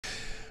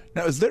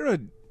Now, is there a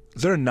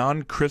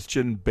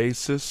non-Christian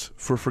basis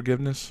for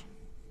forgiveness?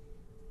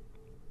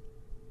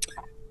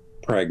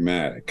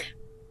 Pragmatic.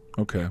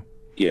 Okay.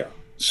 Yeah.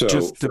 So,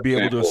 Just to for be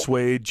able to example,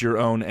 assuage your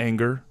own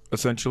anger,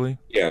 essentially?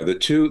 yeah, the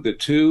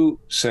two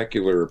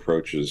secular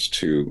approaches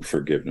to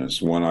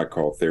forgiveness. One I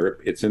call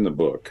therapy. It's in the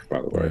book,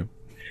 by the way. Right.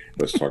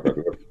 Let's talk about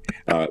the book.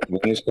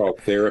 One is called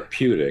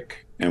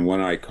therapeutic, and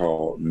one I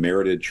call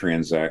merited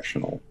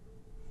transactional.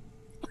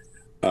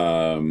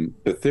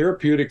 The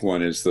therapeutic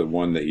one is the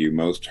one that you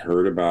most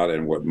heard about,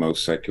 and what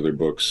most secular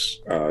books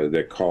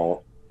that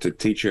call to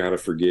teach you how to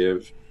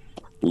forgive,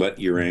 let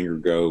your anger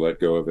go, let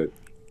go of it.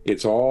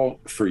 It's all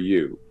for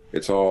you.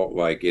 It's all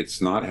like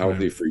it's not Right.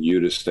 healthy for you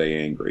to stay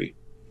angry,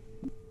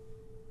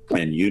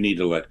 and you need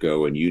to let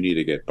go, and you need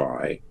to get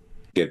by,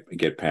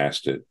 get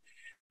past it.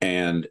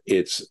 And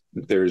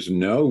there's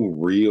no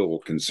real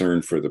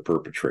concern for the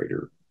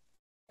perpetrator,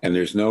 and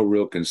there's no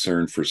real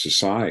concern for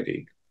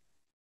society.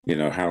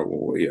 How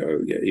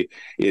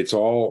it's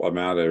all a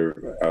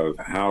matter of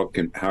how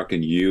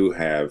can you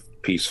have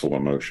peaceful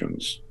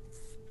emotions,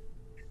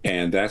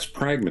 and that's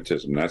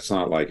pragmatism. That's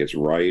not like it's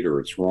right or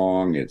it's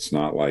wrong. It's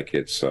not like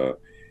it's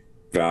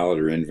valid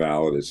or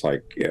invalid. It's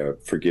like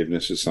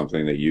forgiveness is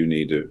something that you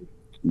need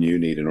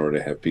in order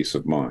to have peace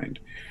of mind.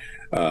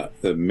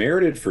 The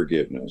merited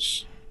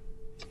forgiveness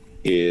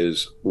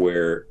is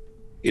where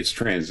it's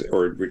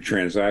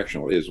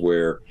transactional, is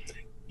where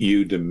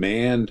you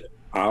demand,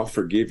 I'll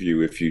forgive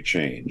you if you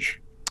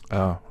change,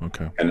 Oh,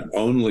 okay. and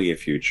only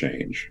if you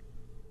change,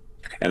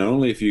 and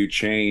only if you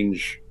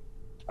change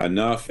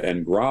enough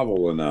and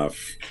grovel enough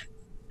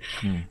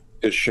Hmm.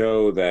 to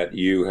show that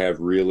you have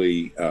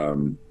really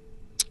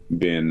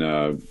been,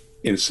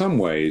 in some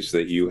ways,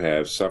 that you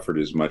have suffered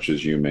as much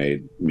as you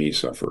made me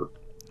suffer.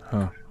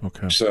 Huh.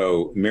 Okay.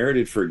 So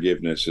merited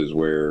forgiveness is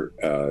where,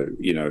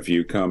 if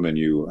you come and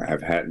you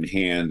have hat in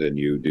hand and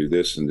you do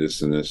this and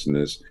this and this and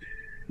this,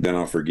 then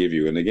I'll forgive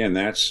you. And again,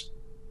 that's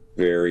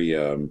very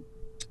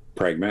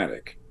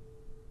pragmatic.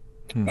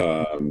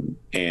 Hmm.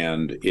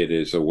 And it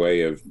is a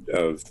way of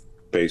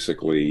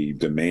basically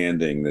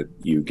demanding that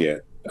you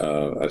get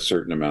a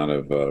certain amount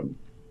of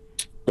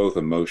both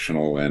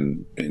emotional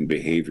and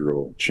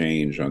behavioral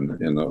change on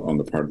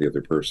the part of the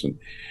other person.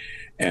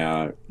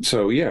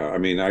 So yeah, I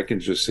mean, I can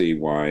just see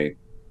why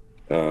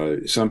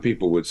some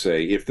people would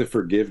say, if the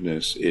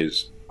forgiveness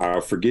is,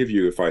 I'll forgive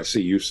you if I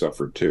see you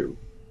suffered too,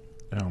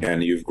 Oh.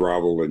 and you've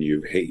groveled and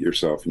you hate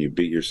yourself and you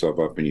beat yourself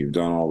up and you've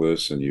done all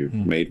this and you've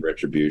Hmm. made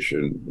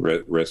retribution,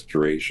 not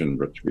retribution,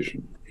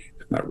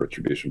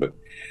 but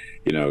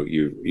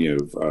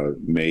you've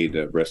made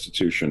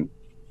restitution,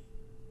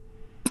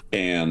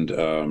 and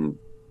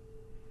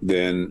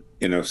then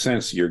in a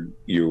sense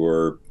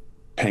you're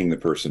paying the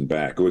person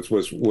back.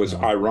 Was Oh.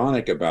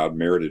 ironic about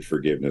merited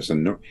forgiveness,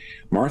 and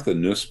Martha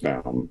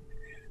Nussbaum,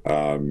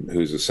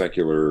 who's a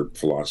secular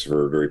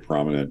philosopher, very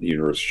prominent at the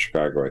University of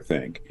Chicago, I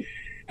think,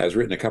 has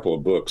written a couple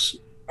of books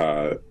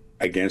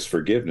against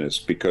forgiveness,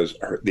 because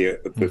the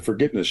Hmm.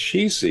 forgiveness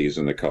she sees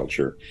in the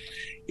culture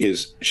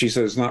is, she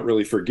says, not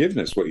really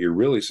forgiveness. What you're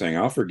really saying,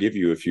 I'll forgive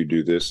you if you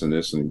do this and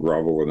this and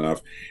grovel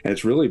enough. And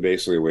it's really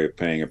basically a way of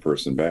paying a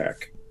person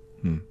back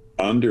Hmm.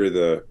 under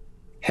the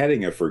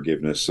heading of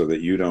forgiveness, so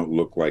that you don't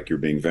look like you're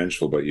being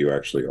vengeful, but you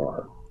actually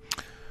are.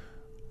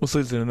 Well,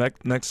 so the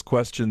next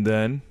question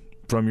then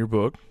from your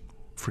book,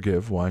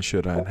 Forgive, Why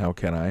Should I and How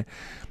Can I?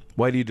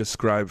 Why do you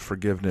describe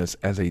forgiveness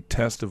as a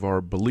test of our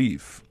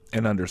belief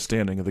and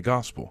understanding of the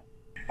gospel?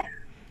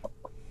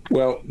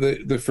 Well,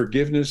 the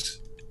forgiveness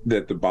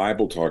that the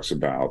Bible talks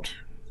about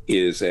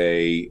is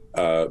a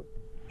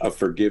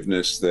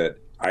forgiveness that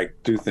I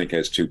do think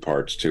has two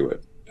parts to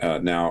it.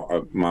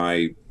 Now,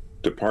 my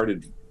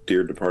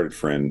dear departed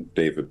friend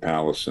David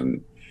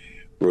Pallison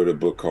wrote a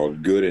book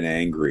called Good and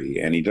Angry,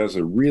 and he does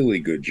a really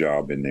good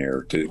job in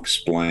there to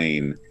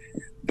explain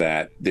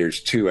that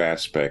there's two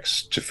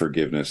aspects to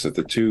forgiveness. That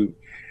the two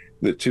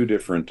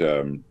different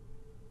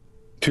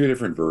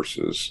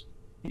verses,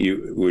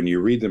 when you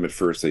read them at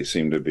first, they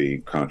seem to be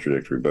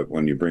contradictory, but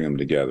when you bring them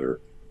together,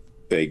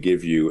 they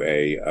give you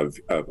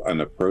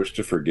an approach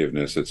to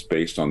forgiveness that's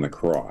based on the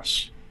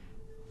cross.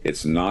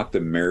 It's not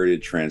the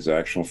merited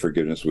transactional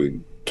forgiveness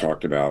we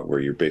talked about, where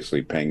you're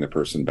basically paying the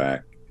person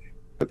back,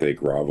 but they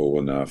grovel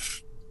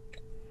enough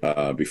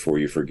before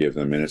you forgive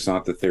them. And it's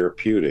not the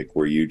therapeutic,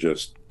 where you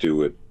just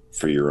do it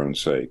for your own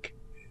sake.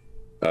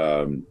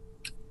 Um,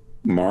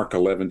 Mark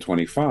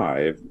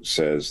 11:25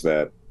 says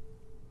that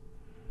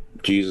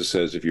Jesus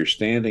says, if you're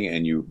standing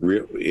and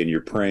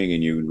you're praying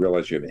and you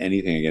realize you have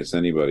anything against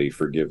anybody,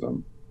 forgive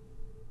them.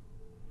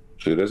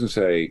 So he doesn't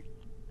say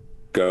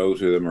go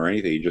to them or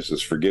anything. He just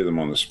says forgive them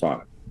on the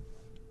spot.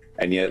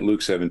 And yet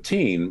Luke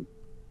 17,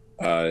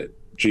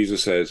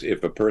 Jesus says,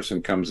 if a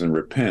person comes and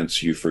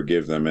repents, you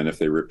forgive them. And if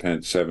they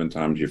repent 7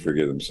 times, you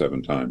forgive them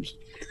 7 times.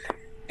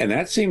 And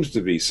that seems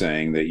to be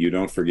saying that you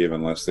don't forgive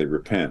unless they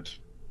repent.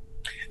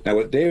 Now,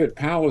 what David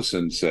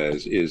Pallison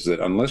says is that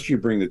unless you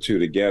bring the two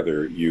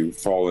together, you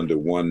fall into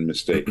one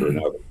mistake or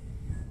another.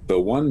 The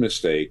one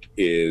mistake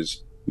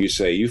is you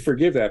say you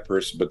forgive that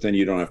person, but then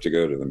you don't have to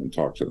go to them and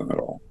talk to them at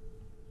all.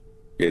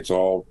 It's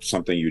all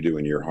something you do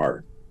in your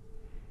heart.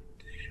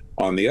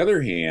 On the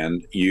other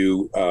hand,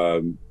 you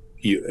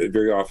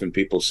very often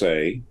people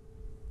say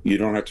you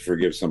don't have to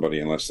forgive somebody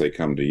unless they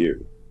come to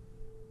you.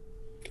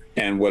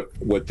 And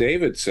what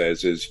David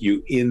says is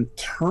you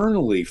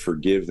internally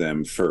forgive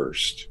them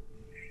first,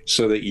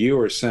 so that you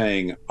are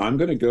saying, I'm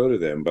going to go to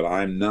them, but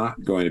I'm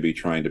not going to be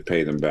trying to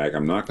pay them back.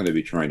 I'm not going to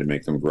be trying to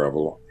make them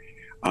grovel.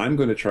 I'm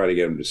going to try to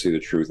get them to see the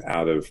truth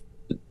out of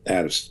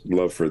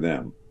love for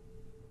them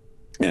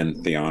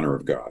and the honor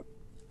of God.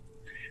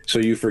 So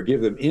you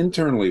forgive them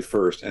internally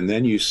first, and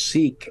then you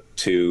seek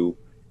to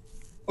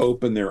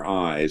open their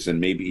eyes and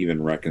maybe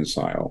even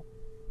reconcile.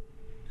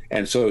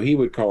 And so he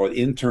would call it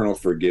internal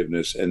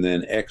forgiveness and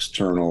then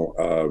external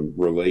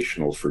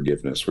relational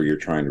forgiveness, where you're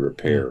trying to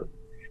repair.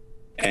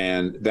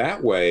 And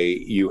that way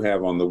you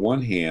have, on the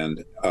one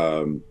hand,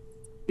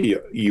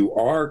 you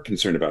are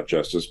concerned about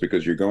justice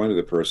because you're going to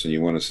the person,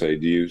 you want to say,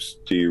 do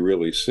you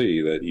really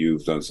see that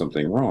you've done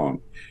something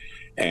wrong?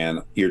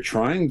 And you're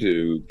trying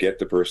to get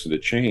the person to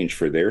change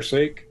for their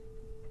sake,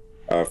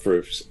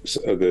 for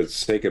the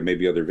sake of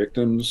maybe other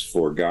victims,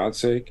 for God's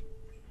sake.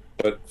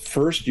 But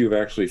first, you've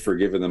actually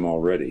forgiven them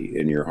already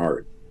in your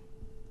heart.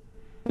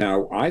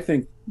 Now, I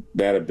think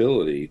that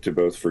ability to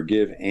both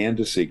forgive and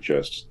to seek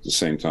justice at the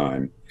same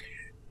time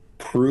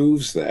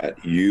proves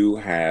that you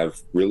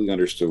have really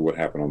understood what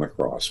happened on the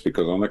cross.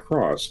 Because on the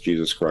cross,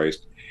 Jesus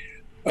Christ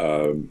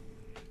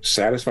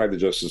satisfied the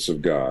justice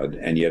of God,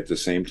 and yet at the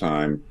same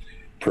time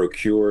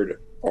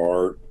procured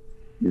our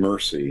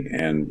mercy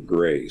and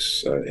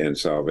grace and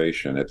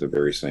salvation at the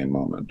very same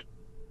moment.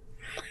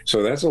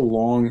 So that's a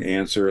long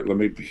answer. Let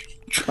me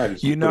try to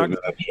put it in a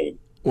nutshell.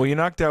 Well, you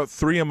knocked out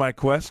 3 of my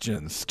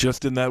questions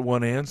just in that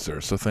one answer,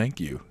 so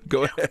thank you.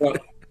 Go ahead. Well,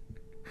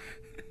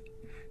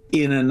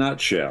 in a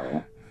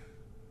nutshell,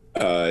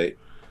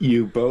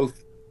 you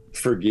both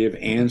forgive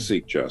and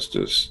seek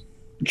justice,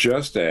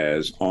 just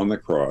as on the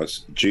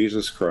cross,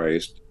 Jesus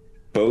Christ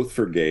both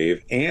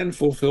forgave and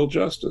fulfilled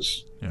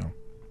justice. Yeah.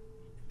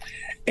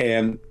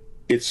 And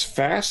it's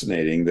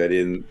fascinating that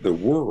in the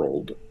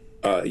world,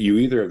 you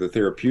either have the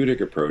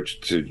therapeutic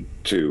approach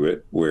to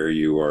it, where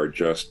you are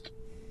just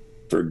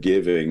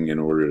forgiving in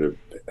order to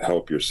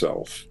help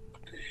yourself,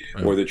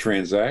 right, or the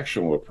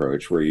transactional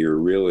approach, where you're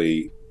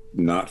really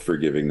not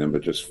forgiving them,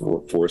 but just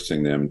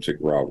forcing them to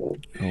grovel,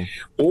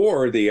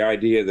 or the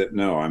idea that,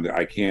 no,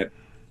 I can't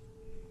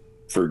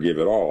forgive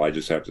at all. I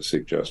just have to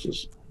seek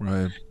justice.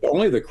 Right.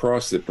 Only the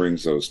cross that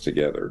brings those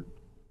together.